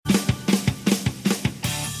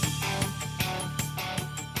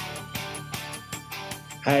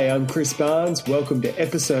Hey, I'm Chris Barnes. Welcome to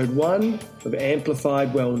episode 1 of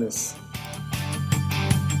Amplified Wellness.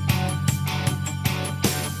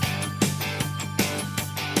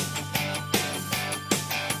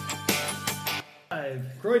 Hi,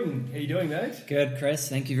 Croydon. How you doing, mate? Good, Chris.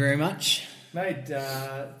 Thank you very much. Mate,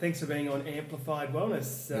 thanks for being on Amplified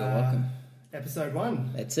Wellness. You're welcome. Episode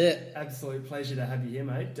 1. That's it. Absolute pleasure to have you here,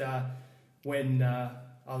 mate. When I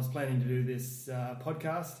was planning to do this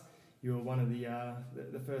podcast, you were one of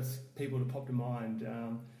the first people to pop to mind.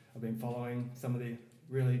 I've been following some of the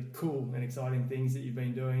really cool and exciting things that you've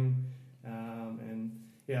been doing, and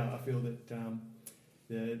yeah, I feel that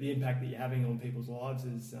the impact that you're having on people's lives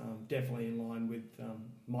is definitely in line with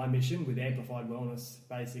my mission with Amplified Wellness.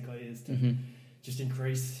 Basically, is to just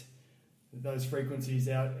increase those frequencies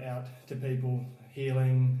out to people,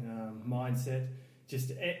 healing, mindset.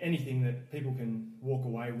 Just anything that people can walk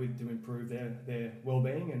away with to improve their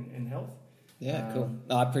well-being and health. Yeah, cool.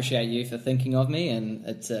 I appreciate you for thinking of me, and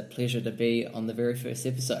it's a pleasure to be on the very first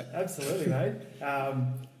episode. Absolutely, mate.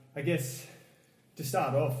 I guess to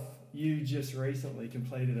start off, you just recently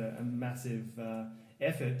completed a massive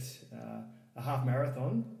effort, a half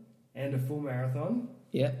marathon and a full marathon.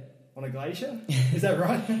 Yeah. On a glacier? Is that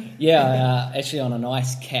right? Yeah, actually on an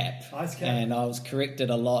ice cap. Ice cap. And I was corrected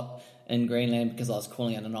a lot in Greenland because I was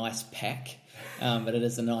calling it an ice pack, but it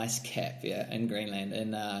is an ice cap, yeah, in Greenland,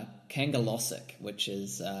 in Kangerlussuaq, which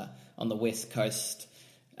is on the west coast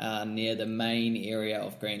near the main area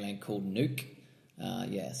of Greenland called Nuuk.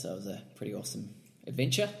 So it was a pretty awesome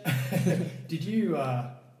adventure. Did you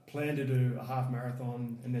plan to do a half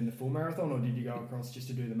marathon and then the full marathon, or did you go across just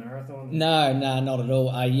to do the marathon? No, not at all.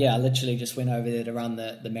 I literally just went over there to run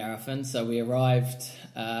the marathon. So we arrived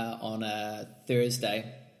on a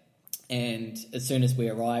Thursday. And as soon as we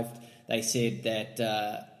arrived, they said that,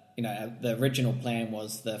 the original plan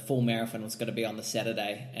was the full marathon was going to be on the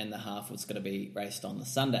Saturday and the half was going to be raced on the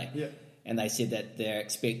Sunday. Yeah. And they said that they're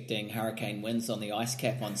expecting hurricane winds on the ice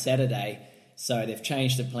cap on Saturday. So they've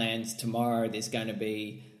changed the plans. Tomorrow there's going to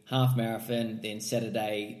be half marathon, then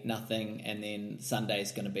Saturday nothing, and then Sunday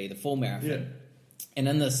is going to be the full marathon. Yeah. And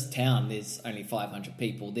in this town, there's only 500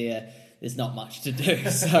 people there. There's not much to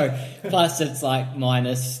do. So plus it's like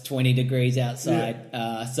minus 20 degrees outside.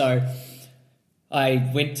 Yeah. So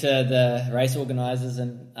I went to the race organisers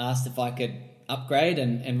and asked if I could upgrade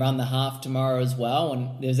and run the half tomorrow as well.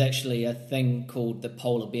 And there's actually a thing called the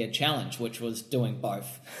Polar Bear Challenge, which was doing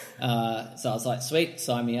both. So I was like, sweet,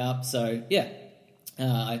 sign me up. So yeah,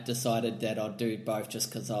 I decided that I'd do both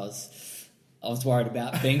just because I was worried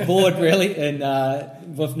about being bored really,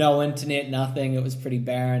 and with no internet, nothing, it was pretty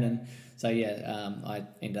barren. And so I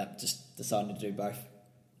ended up just deciding to do both.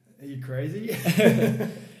 Are you crazy?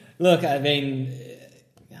 Look, I mean,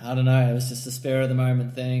 I don't know, it was just a spur of the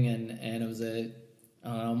moment thing, and it was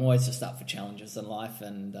I'm always just up for challenges in life,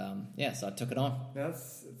 and so I took it on.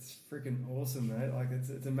 It's freaking awesome, mate. Like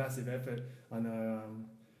it's a massive effort. I know,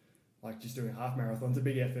 like just doing a half marathon's a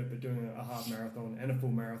big effort, but doing a half marathon and a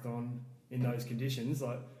full marathon in those conditions,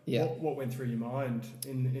 like what went through your mind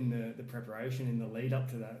in the preparation, in the lead up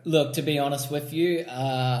to that? Look, to be honest with you,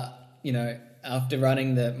 after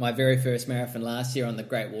running my very first marathon last year on the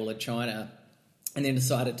Great Wall of China, and then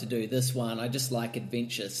decided to do this one, I just like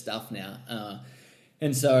adventure stuff now.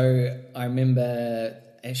 And so I remember,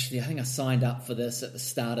 actually, I think I signed up for this at the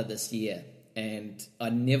start of this year, and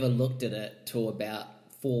I never looked at it till about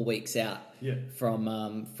 4 weeks out from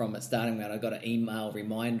it starting. Out, I got an email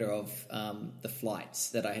reminder of the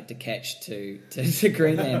flights that I had to catch to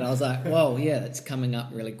Greenland. I was like, whoa, yeah, that's coming up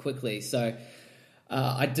really quickly. So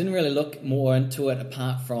I didn't really look more into it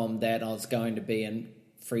apart from that I was going to be in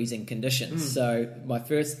freezing conditions. So my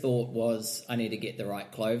first thought was I need to get the right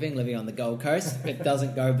clothing. Living on the Gold Coast, it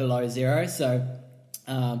doesn't go below zero. So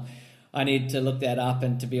I need to look that up.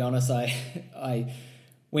 And to be honest, I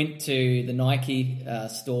went to the Nike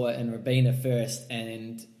store in Robina first,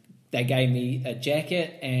 and they gave me a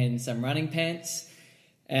jacket and some running pants,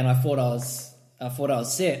 and I thought I was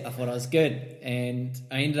set. I thought I was good, and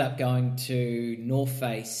I ended up going to North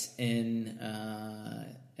Face in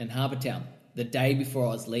Harbour Town the day before I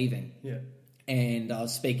was leaving. Yeah. And I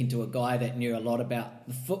was speaking to a guy that knew a lot about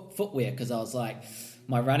the footwear, because I was like,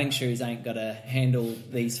 my running shoes ain't got to handle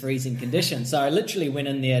these freezing conditions. So I literally went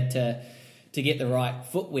in there to get the right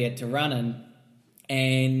footwear to run in,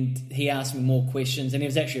 and he asked me more questions, and he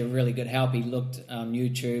was actually a really good help. He looked on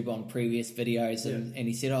YouTube on previous videos, and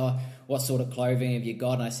he said, what sort of clothing have you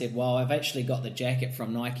got? And I said, well, I've actually got the jacket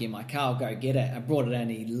from Nike in my car. I'll go get it. I brought it in,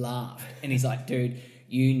 and he laughed. And he's like, dude,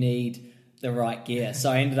 you need the right gear.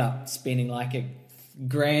 So I ended up spending like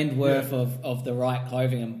 $1,000 worth of the right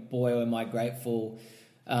clothing, and boy, am I grateful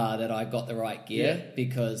that I got the right gear,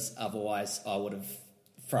 because otherwise I would have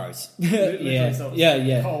froze.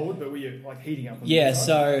 Yeah. Cold, but were you like heating up?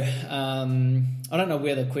 So I don't know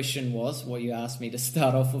where the question was, what you asked me to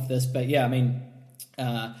start off with this, but yeah, I mean,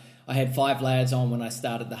 I had 5 layers on when I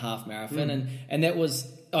started the half marathon, and that was,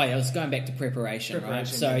 I was going back to preparation, right?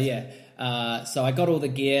 So so I got all the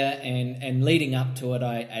gear, and leading up to it,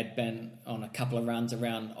 I'd been on a couple of runs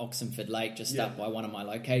around Oxenford Lake, just up by one of my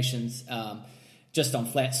locations, just on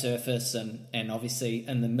flat surface, and obviously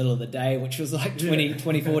in the middle of the day, which was like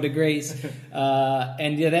 24 degrees.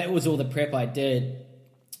 And that was all the prep I did.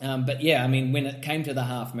 But yeah, I mean, when it came to the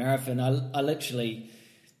half marathon, I literally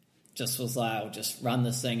just was like, I'll just run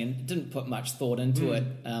this thing, and didn't put much thought into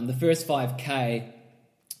it. The first 5K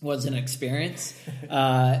was an experience.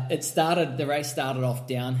 The race started off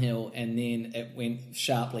downhill, and then it went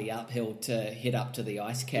sharply uphill to head up to the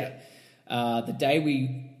ice cap. The day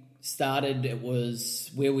we started, it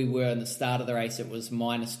was where we were in the start of the race, it was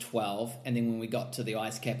 -12, and then when we got to the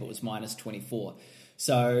ice cap, it was -24.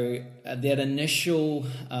 So that initial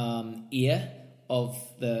air of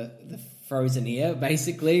the frozen air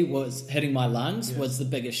basically was hitting my lungs, was the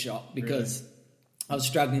biggest shock, because I was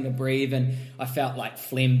struggling to breathe, and I felt like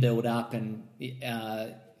phlegm build up and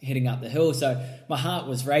heading up the hill. So my heart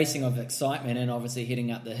was racing of excitement, and obviously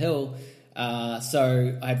heading up the hill.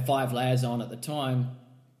 So I had 5 layers on at the time.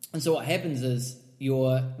 And so what happens is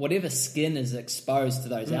whatever skin is exposed to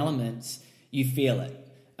those elements, you feel it.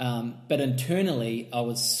 But internally, I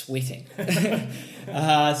was sweating.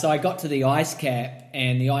 So I got to the ice cap,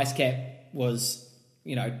 and the ice cap was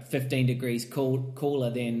 15 degrees cooler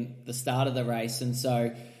than the start of the race. And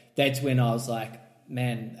so that's when I was like,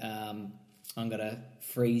 man, I'm going to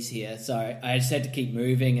freeze here. So I just had to keep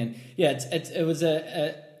moving. And yeah, it was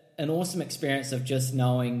an awesome experience of just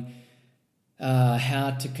knowing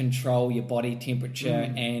how to control your body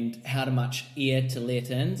temperature and how much air to let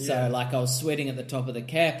in. So like I was sweating at the top of the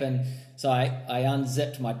cap, and so I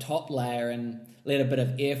unzipped my top layer and let a bit of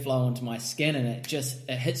airflow into my skin, and it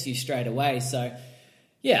hits you straight away. So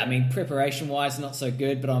yeah, I mean, preparation-wise, not so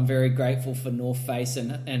good, but I'm very grateful for North Face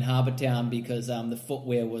and Harbour Town, because the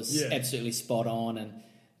footwear was absolutely spot on, and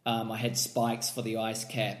I had spikes for the ice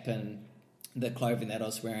cap, and the clothing that I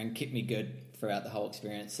was wearing kept me good throughout the whole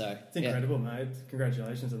experience. So it's incredible, mate.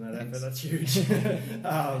 Congratulations on that effort. That's huge.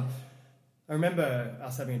 I remember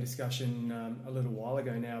us having a discussion a little while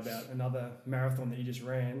ago now about another marathon that you just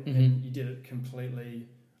ran, and you did it completely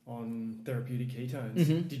on therapeutic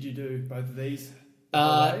ketones. Did you do both of these?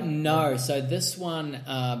 No. So this one,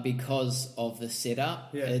 because of the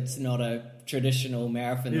setup, it's not a traditional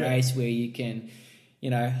marathon race where you can,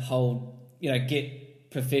 get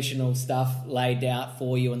professional stuff laid out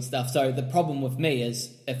for you and stuff. So the problem with me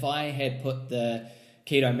is, if I had put the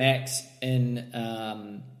Keto Max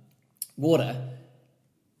in water,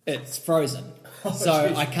 it's frozen.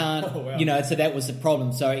 So I can't, so that was the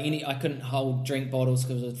problem. So I couldn't hold drink bottles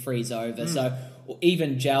because it would freeze over. So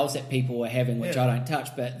even gels that people were having, which I don't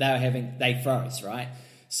touch, but they froze, right?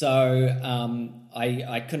 So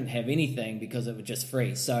I couldn't have anything because it would just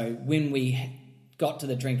freeze. So when we got to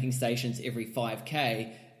the drinking stations every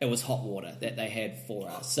 5K, it was hot water that they had for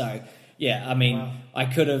us. So yeah, I mean, I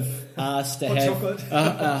could have asked to have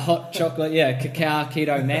a hot chocolate, cacao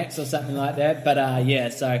Keto Max or something like that. But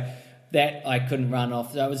so that I couldn't run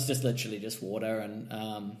off. That was just literally just water, and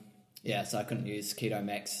so I couldn't use Keto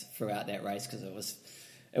Max throughout that race, because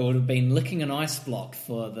it would have been licking an ice block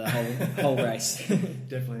for the whole race.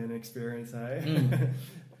 Definitely an experience, eh?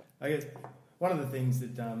 I guess one of the things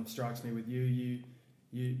that strikes me with you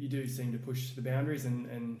do seem to push the boundaries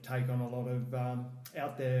and take on a lot of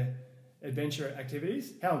out there adventure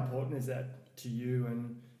activities. How important is that to you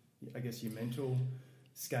and I guess your mental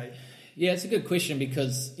scape? Yeah, it's a good question,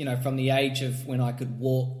 because from the age of when I could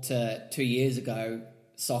walk to 2 years ago,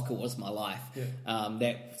 soccer was my life.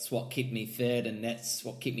 That's what kept me fit, and that's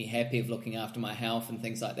what kept me happy of looking after my health and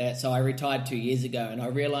things like that. So I retired 2 years ago, and I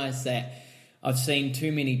realised that I've seen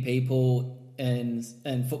too many people in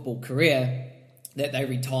football career that they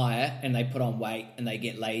retire and they put on weight and they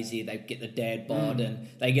get lazy, they get the dad bod and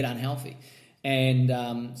they get unhealthy.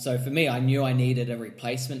 And so for me, I knew I needed a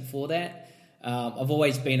replacement for that. I've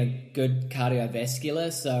always been a good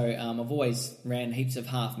cardiovascular, so I've always ran heaps of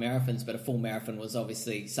half marathons, but a full marathon was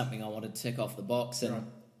obviously something I wanted to tick off the box, and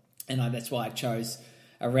that's why I chose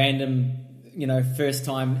a random, first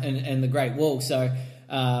time in the Great Wall. So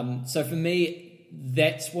for me,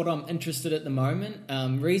 that's what I'm interested at the moment.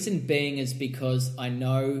 Reason being is because I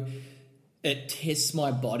know it tests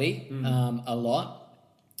my body a lot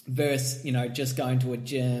versus just going to a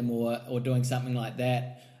gym or doing something like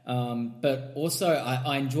that. But also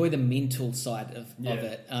I enjoy the mental side of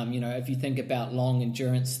it. If you think about long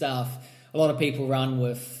endurance stuff, a lot of people run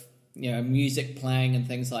with, music playing and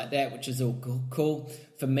things like that, which is all cool.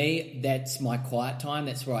 For me, that's my quiet time.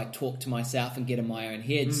 That's where I talk to myself and get in my own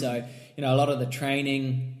head. So, a lot of the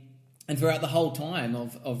training and throughout the whole time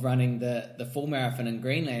of running the full marathon in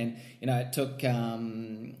Greenland, it took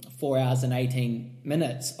 4 hours and 18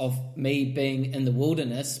 minutes of me being in the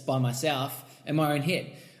wilderness by myself in my own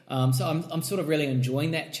head. So I'm sort of really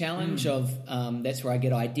enjoying that challenge of that's where I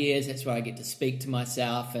get ideas, that's where I get to speak to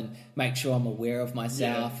myself and make sure I'm aware of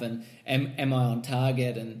myself and am I on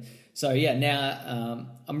target. And so, now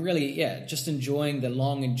I'm really, just enjoying the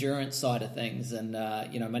long endurance side of things. And,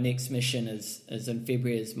 my next mission is in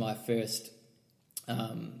February is my first,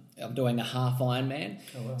 I'm doing a half Ironman.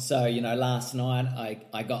 Oh, wow. So, last night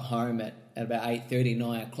I got home at about 8:30,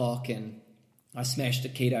 9 o'clock and I smashed a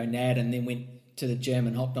keto nat and then went to the gym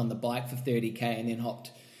and hopped on the bike for 30k and then hopped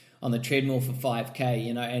on the treadmill for 5k,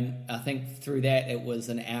 and I think through that it was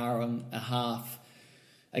an hour and a half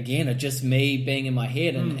again of just me being in my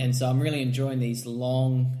head and so I'm really enjoying these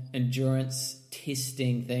long endurance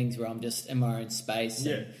testing things where I'm just in my own space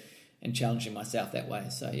and challenging myself that way.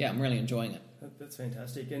 So I'm really enjoying it. That's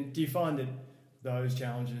fantastic. And do you find that those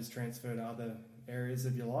challenges transfer to other areas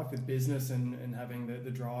of your life with business and having the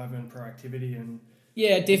drive and proactivity and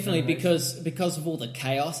definitely, because of all the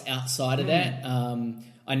chaos outside of that,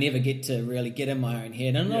 I never get to really get in my own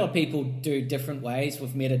head. And a lot of people do different ways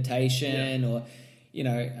with meditation or,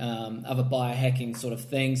 other biohacking sort of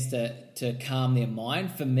things to calm their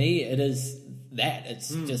mind. For me, it is that. It's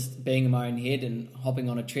just being in my own head and hopping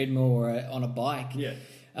on a treadmill or on a bike.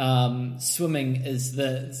 Swimming is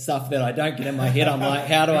the stuff that I don't get in my head. I'm like,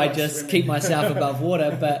 how do I just keep myself above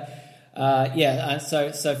water? But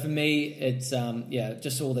so for me, it's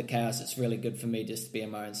just all the chaos. It's really good for me just to be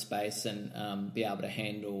in my own space and be able to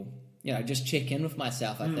handle, just check in with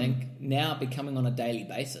myself. I think now becoming on a daily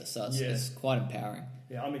basis, so it's quite empowering.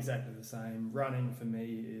 Yeah, I'm exactly the same. Running for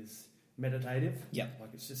me is meditative. Like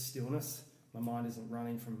it's just stillness. My mind isn't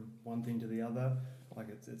running from one thing to the other. Like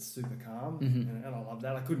it's super calm, and I love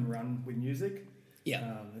that. I couldn't run with music.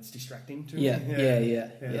 It's distracting to me. Yeah,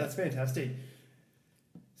 that's fantastic.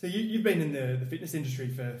 So you've been in the fitness industry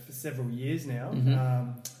for several years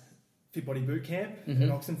now. Fit Body Boot Camp at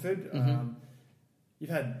Oxenford. You've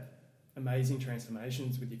had amazing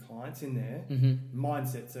transformations with your clients in there.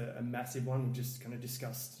 Mindset's a massive one. We've just kind of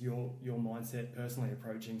discussed your mindset personally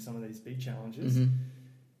approaching some of these big challenges.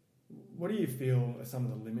 What do you feel are some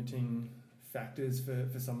of the limiting factors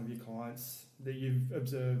for some of your clients that you've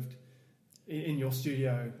observed in your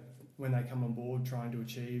studio when they come on board trying to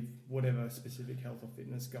achieve whatever specific health or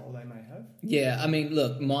fitness goal they may have? Yeah, I mean,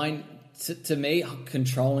 look, to me,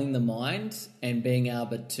 controlling the mind and being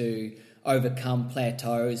able to overcome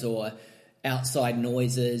plateaus or outside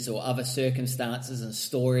noises or other circumstances and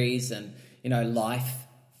stories and, life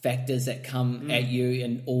factors that come at you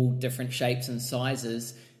in all different shapes and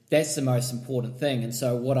sizes, that's the most important thing. And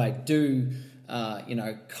so what I do,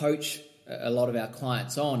 coach a lot of our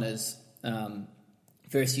clients on is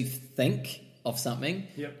first you think of something,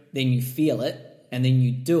 then you feel it, and then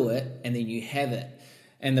you do it, and then you have it.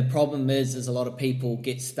 And the problem is a lot of people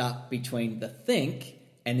get stuck between the think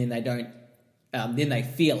and then they don't, then they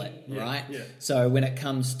feel it, right? So when it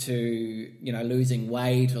comes to, losing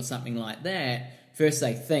weight or something like that, first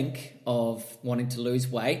they think of wanting to lose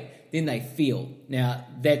weight, then they feel. Now,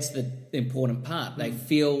 that's the important part. They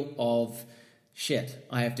feel of, shit,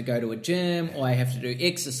 I have to go to a gym or I have to do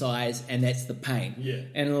exercise, and that's the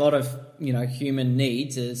pain. And a lot of, human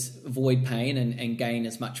needs is avoid pain and gain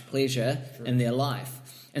as much pleasure in their life.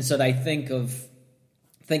 And so they think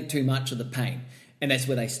too much of the pain, and that's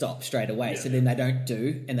where they stop straight away. So then they don't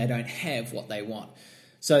do and they don't have what they want.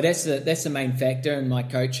 So that's the main factor in my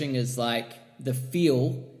coaching is like the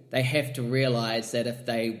feel. They have to realize that if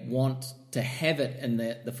they want to have it in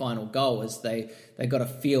the final goal is they got to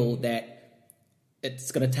feel that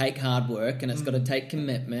it's got to take hard work and it's got to take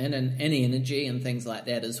commitment and energy and things like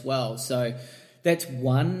that as well. So that's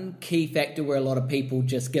one key factor where a lot of people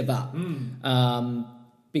just give up.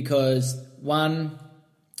 Because one,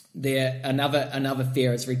 another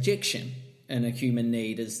fear is rejection in a human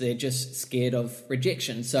need is they're just scared of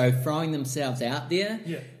rejection. So throwing themselves out there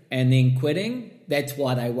and then quitting, that's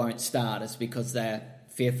why they won't start, is because they're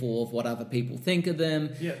fearful of what other people think of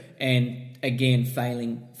them and again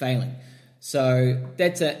failing. So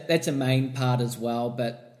that's a main part as well.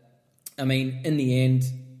 But I mean, in the end,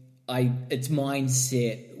 it's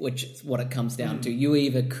mindset, which is what it comes down to. You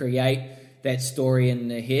either create that story in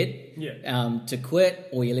their head Yeah. to quit,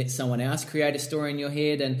 or you let someone else create a story in your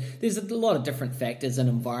head. And there's a lot of different factors and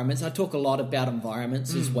environments. I talk a lot about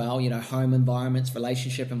environments as well, home environments,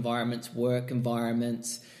 relationship environments, work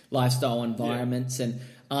environments, lifestyle environments. And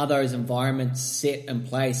are those environments set in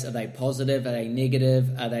place? Are they positive? Are they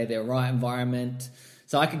negative? Are they the right environment?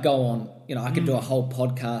 So I could go on, I could do a whole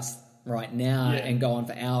podcast right now and go on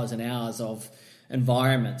for hours and hours of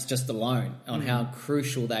environments just alone on how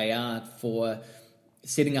crucial they are for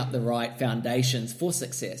setting up the right foundations for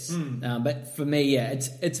success. But for me,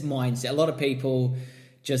 it's mindset. A lot of people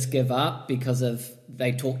just give up because of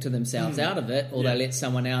they talk to themselves out of it, or they let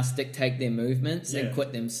someone else dictate their movements and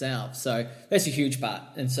quit themselves. So that's a huge part.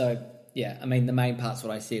 And so, the main part's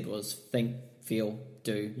what I said was think, feel,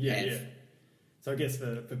 do, have. Yeah. So I guess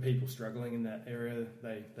for people struggling in that area,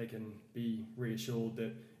 they can be reassured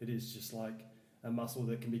that it is just like a muscle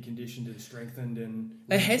that can be conditioned and strengthened and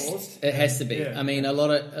reinforced. It has to be. Yeah. A lot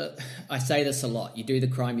of I say this a lot. You do the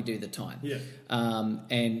crime, you do the time. Yeah.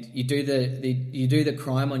 And you do the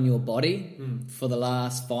crime on your body for the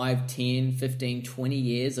last 5, 10, 15, 20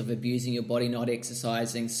 years of abusing your body, not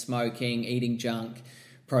exercising, smoking, eating junk,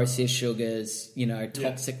 processed sugars,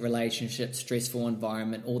 toxic relationships, stressful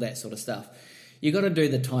environment, all that sort of stuff. You got to do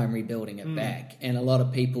the time rebuilding it back. And a lot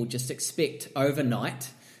of people just expect overnight,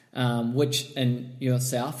 which in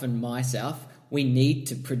yourself and myself, we need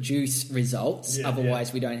to produce results.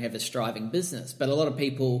 Otherwise, we don't have a striving business. But a lot of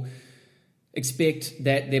people expect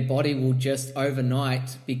that their body will just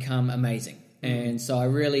overnight become amazing. And so I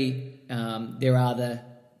really, there are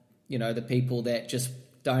the people that just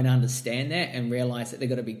don't understand that and realize that they've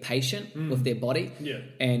got to be patient with their body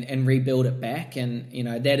and rebuild it back. And,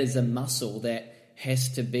 that is a muscle that has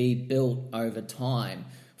to be built over time.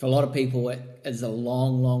 For a lot of people, it is a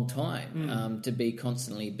long, long time to be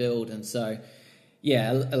constantly built. And so,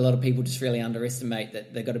 a lot of people just really underestimate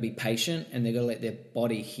that they've got to be patient and they've got to let their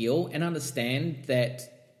body heal and understand that,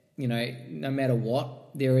 no matter what,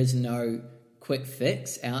 there is no quick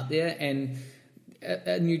fix out there. And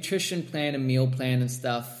a nutrition plan, a meal plan and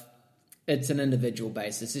stuff, it's an individual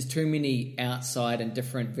basis. There's too many outside and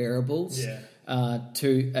different variables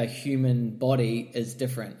to a human body is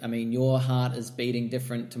different. Your heart is beating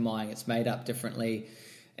different to mine. It's made up differently.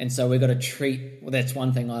 And so we've got to that's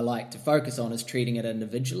one thing I like to focus on is treating it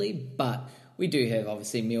individually. But we do have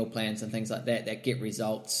obviously meal plans and things like that get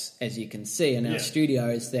results, as you can see in our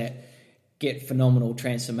studios, that get phenomenal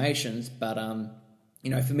transformations. But,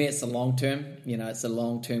 for me, it's the long term. It's a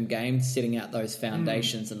long-term game, setting out those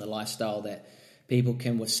foundations and the lifestyle that people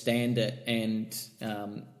can withstand it. And,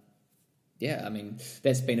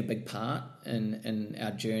 that's been a big part in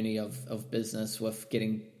our journey of business with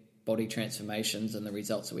getting body transformations and the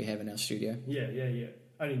results that we have in our studio. Yeah.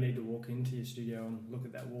 Only need to walk into your studio and look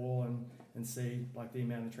at that wall and see like the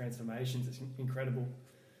amount of transformations. It's incredible.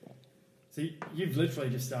 So you've literally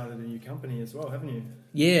just started a new company as well, haven't you?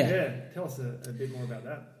 Yeah. Yeah. Tell us a bit more about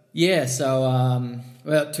that. Yeah. So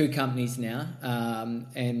we've got 2 companies now,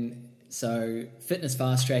 and so Fitness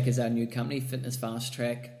Fast Track is our new company, Fitness Fast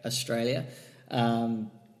Track Australia.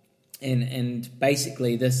 And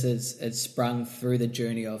basically this is sprung through the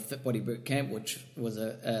journey of Fit Body Bootcamp, which was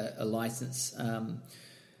a license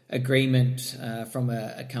agreement from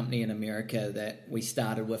a company in America that we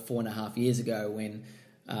started with 4.5 years ago when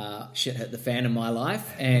shit hit the fan in my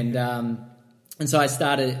life. And so I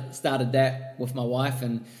started that with my wife,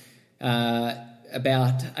 and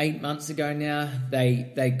about 8 months ago now,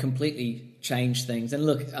 they completely changed things. And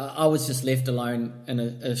look, I was just left alone in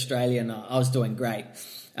Australia, and I was doing great.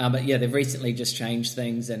 But they've recently just changed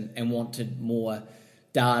things and wanted more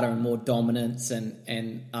data and more dominance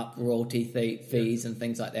and up royalty fees and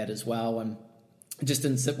things like that as well. And it just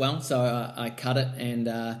didn't sit well, so I cut it and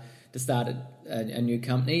just started a new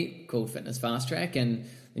company called Fitness Fast Track. And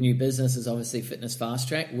the new business is obviously Fitness Fast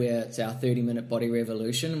Track, where it's our 30-minute body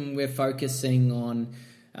revolution. And we're focusing on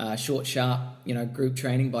short, sharp, group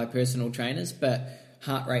training by personal trainers, but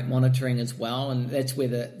heart rate monitoring as well. And that's where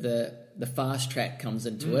the fast track comes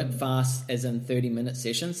into it. Fast as in 30-minute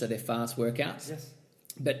sessions, so they're fast workouts. Yes.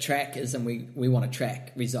 But track is, and we want to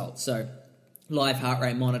track results. So live heart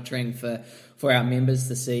rate monitoring for our members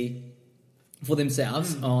to see for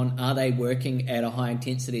themselves on are they working at a high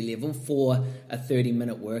intensity level for a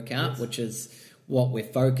 30-minute workout, which is what we're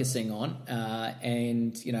focusing on,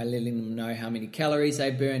 and letting them know how many calories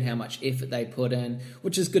they burn, how much effort they put in,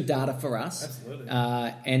 which is good data for us. Absolutely.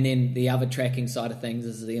 And then the other tracking side of things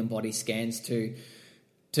is the in-body scans to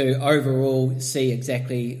overall see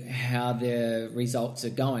exactly how the results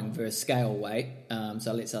are going versus scale weight.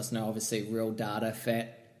 So it lets us know obviously real data,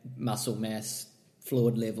 fat, muscle mass,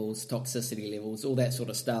 fluid levels, toxicity levels, all that sort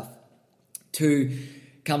of stuff, to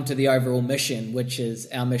come to the overall mission, which is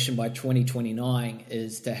our mission by 2029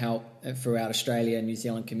 is to help throughout Australia and New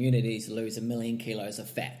Zealand communities lose 1 million kilos of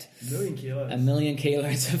fat. 1 million kilos? 1 million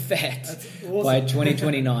kilos of fat. That's awesome. By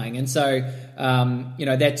 2029. And so,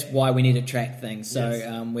 that's why we need to track things. So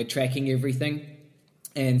Yes. We're tracking everything.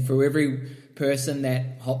 And for every person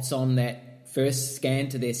that hops on that first scan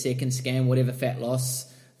to their second scan, whatever fat loss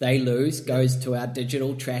they lose goes to our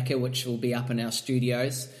digital tracker, which will be up in our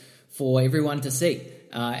studios for everyone to see.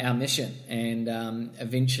 Our mission, and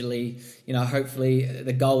eventually, hopefully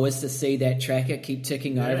the goal is to see that tracker keep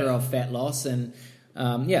ticking over of fat loss, and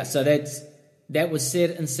so that was set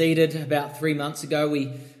and seeded about 3 months ago.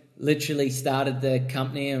 We literally started the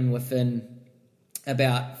company, and within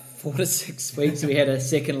about 4 to 6 weeks we had a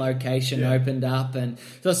second location opened up, and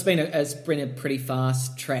so it's been a pretty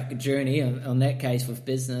fast track journey on that case with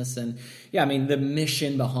business. And the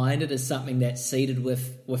mission behind it is something that's seeded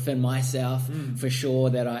within myself for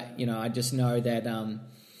sure, that I just know that I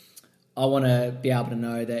want to be able to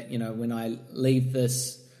know that when I leave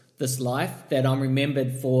this life, that I'm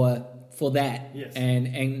remembered for that. Yes.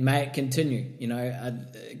 and may it continue.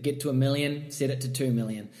 Get to 1 million, set it to 2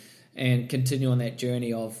 million, and continue on that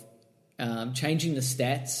journey of changing the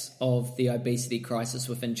stats of the obesity crisis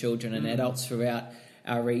within children and adults throughout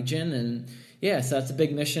our region. And so it's a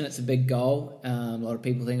big mission, it's a big goal. A lot of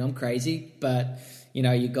people think I'm crazy, but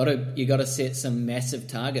you got to set some massive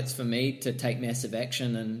targets for me to take massive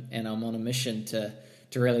action, and I'm on a mission to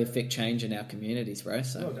really affect change in our communities, bro.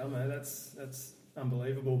 So well done, mate. That's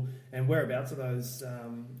unbelievable. And whereabouts are those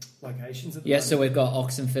locations at the Yeah, moment? so we've got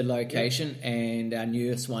Oxenford location and our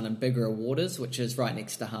newest one in Bigara Waters, which is right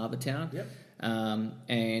next to Harbour Town. Yep.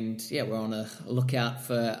 We're on a lookout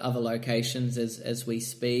for other locations as we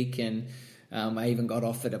speak. And I even got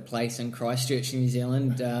offered a place in Christchurch, New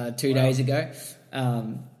Zealand 2 days ago.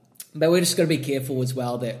 But we're just got to be careful as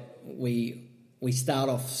well that we start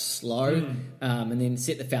off slow and then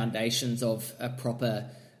set the foundations of a proper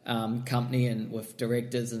company, and with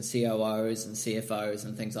directors and COOs and CFOs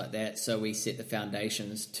and things like that. So we set the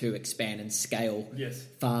foundations to expand and scale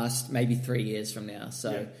fast, maybe 3 years from now.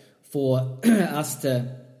 So for us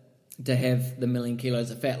to have the 1 million kilos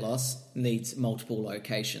of fat loss needs multiple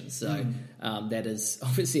locations. So that is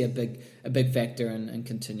obviously a big factor in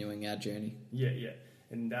continuing our journey. Yeah.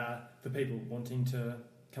 And for people wanting to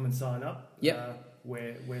come and sign up,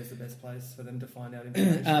 where's the best place for them to find out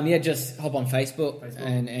information? Just hop on Facebook.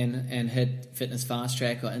 And hit Fitness Fast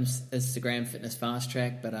Track, or Instagram Fitness Fast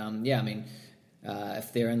Track. But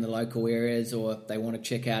if they're in the local areas, or if they want to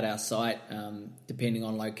check out our site, depending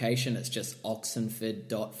on location, it's just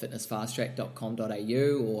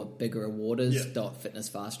oxenford.fitnessfasttrack.com.au or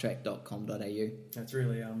bigarawaters.fitnessfasttrack.com.au. That's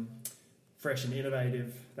really fresh and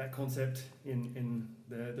innovative, that concept in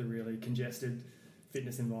the really congested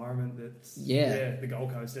fitness environment that's the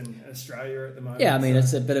Gold Coast and Australia at the moment.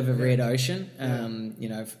 It's a bit of a red ocean.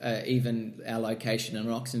 Even our location in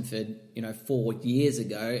Oxenford, 4 years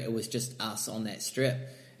ago, it was just us on that strip.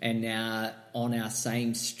 And now on our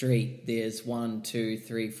same street, there's 1, 2,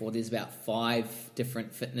 3, 4, there's about 5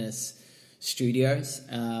 different fitness studios.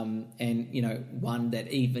 One that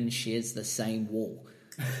even shares the same wall.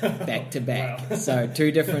 Back to back. Wow. So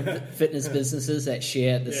 2 different fitness businesses that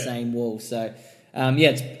share the same wall. So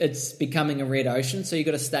it's becoming a red ocean. So you've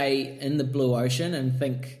got to stay in the blue ocean and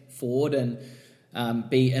think forward and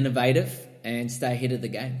be innovative and stay ahead of the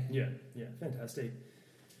game. Yeah, fantastic.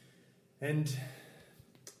 And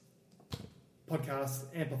podcast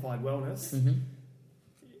Amplified Wellness.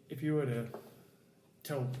 If you were to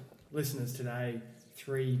tell listeners today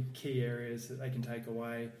 3 key areas that they can take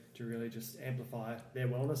away to really just amplify their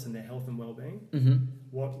wellness and their health and well-being,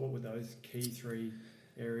 what would those key 3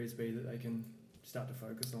 areas be that they can start to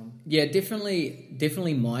focus on? Yeah, definitely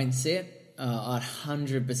mindset.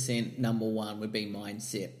 100% number one would be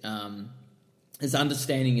mindset. Is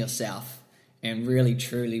understanding yourself and really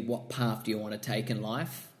truly what path do you want to take in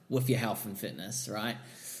life with your health and fitness, right?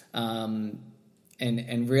 And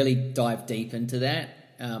really dive deep into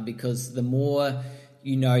that, because the more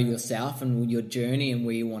you know yourself and your journey and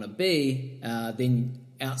where you want to be, then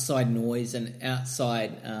outside noise and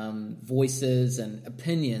outside voices and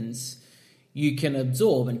opinions you can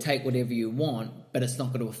absorb and take whatever you want, but it's not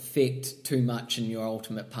going to affect too much in your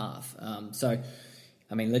ultimate path.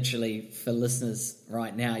 Literally for listeners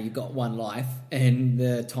right now, you've got one life and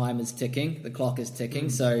the time is ticking, the clock is ticking.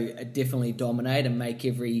 So definitely dominate and make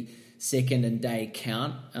every second and day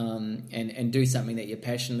count, and do something that you're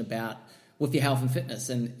passionate about with your health and fitness.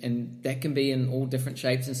 And that can be in all different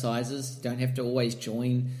shapes and sizes. You don't have to always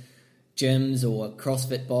join gyms or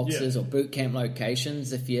CrossFit boxes or boot camp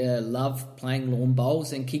locations. If you love playing lawn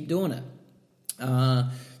bowls, then keep doing it.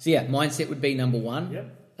 Mindset would be number one.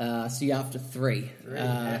 Yep. So you're after three.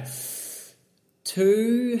 Yeah.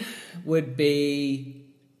 2 would be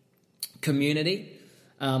community.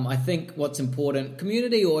 I think what's important,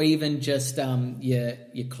 community or even just your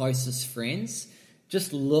closest friends.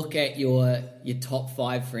 Just look at your top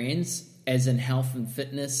 5 friends as in health and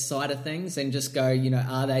fitness side of things, and just go,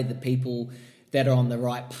 are they the people that are on the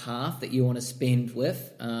right path that you want to spend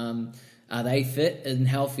with? Are they fit and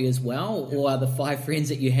healthy as well? Or are the 5 friends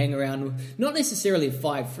that you hang around with, not necessarily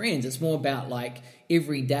 5 friends, it's more about like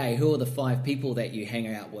every day, who are the 5 people that you hang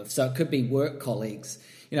out with? So it could be work colleagues.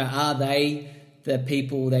 Are they the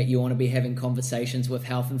people that you want to be having conversations with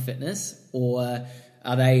health and fitness? Or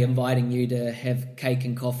are they inviting you to have cake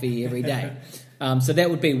and coffee every day? So that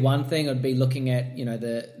would be one thing. I'd be looking at,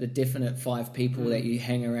 the definite 5 people that you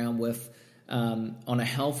hang around with on a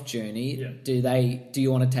health journey. Yeah. Do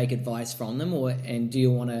you want to take advice from them, and do you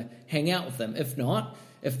want to hang out with them? If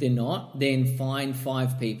they're not, then find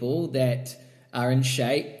 5 people that are in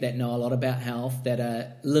shape, that know a lot about health, that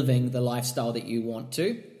are living the lifestyle that you want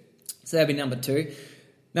to. So that'd be number 2.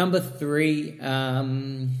 Number 3,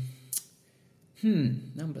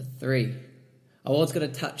 number 3. I was going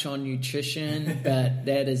to touch on nutrition, but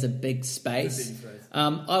that is a big space.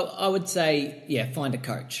 I would say, find a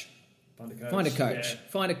coach. Find a coach. Yeah.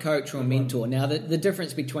 Find a coach or a mentor. Now, the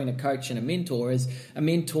difference between a coach and a mentor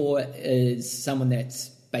is someone that's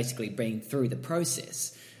basically been through the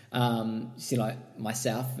process. Like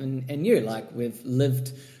myself and you, like we've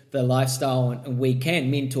lived the lifestyle, and we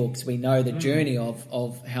can mentor because we know the journey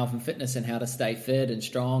of health and fitness and how to stay fit and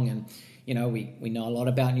strong, and we know a lot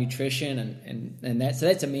about nutrition and that. So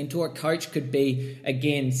that's a mentor. A coach could be,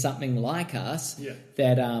 again, something like us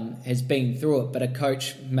that has been through it, but a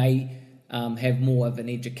coach may have more of an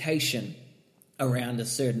education around a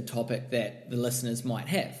certain topic that the listeners might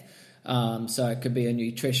have. So it could be a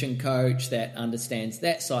nutrition coach that understands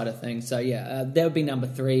that side of things. So that would be number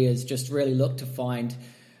 3, is just really look to find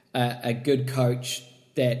a good coach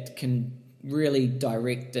that can really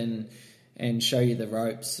direct and show you the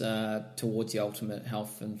ropes towards the ultimate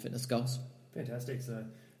health and fitness goals. Fantastic. So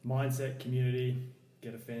mindset, community,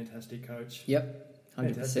 get a fantastic coach. Yep.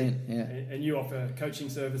 100%, yeah. And you offer coaching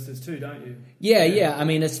services too, don't you? Yeah. I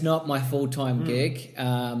mean, it's not my full-time gig,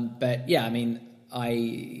 but yeah, I mean,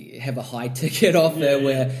 I have a high ticket offer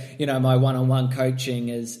where, my one-on-one coaching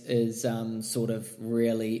is sort of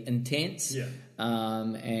really intense. Yeah.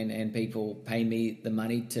 And people pay me the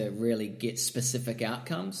money to really get specific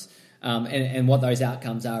outcomes. And what those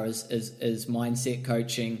outcomes are is mindset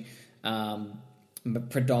coaching,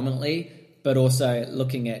 predominantly, but also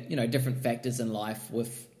looking at, different factors in life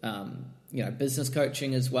with, business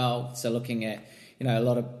coaching as well. So looking at, a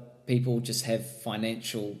lot of people just have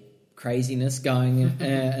financial craziness going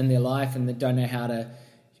in their life, and they don't know how to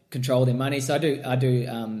control their money. So I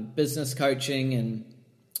do business coaching, and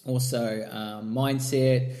also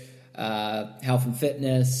mindset, health and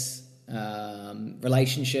fitness,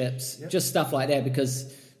 relationships, just stuff like that.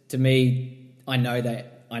 Because to me, I know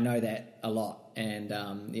that a lot. And,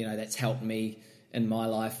 that's helped me in my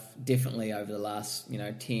life definitely over the last,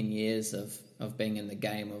 10 years of being in the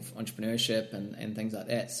game of entrepreneurship and things like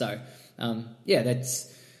that. So,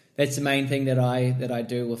 that's the main thing that I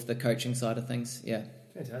do with the coaching side of things. Yeah.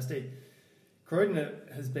 Fantastic. Croydon, it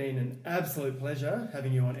has been an absolute pleasure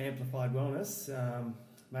having you on Amplified Wellness.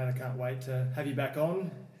 Mate, I can't wait to have you back on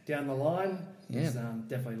down the line. Yeah. There's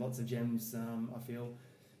definitely lots of gems, I feel,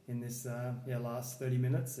 in this last 30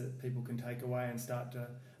 minutes that people can take away and start to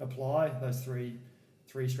apply those three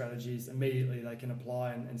strategies immediately. They can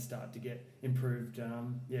apply and start to get improved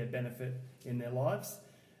benefit in their lives.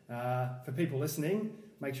 For people listening,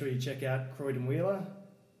 make sure you check out Croydon Wheeler.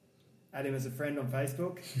 Add him as a friend on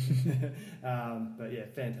Facebook.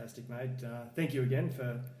 Fantastic, mate. Thank you again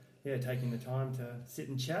for taking the time to sit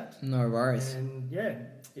and chat. No worries. And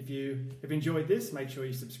if you have enjoyed this, make sure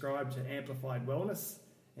you subscribe to Amplified Wellness.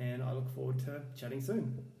 And I look forward to chatting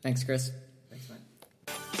soon. Thanks, Chris. Thanks, mate.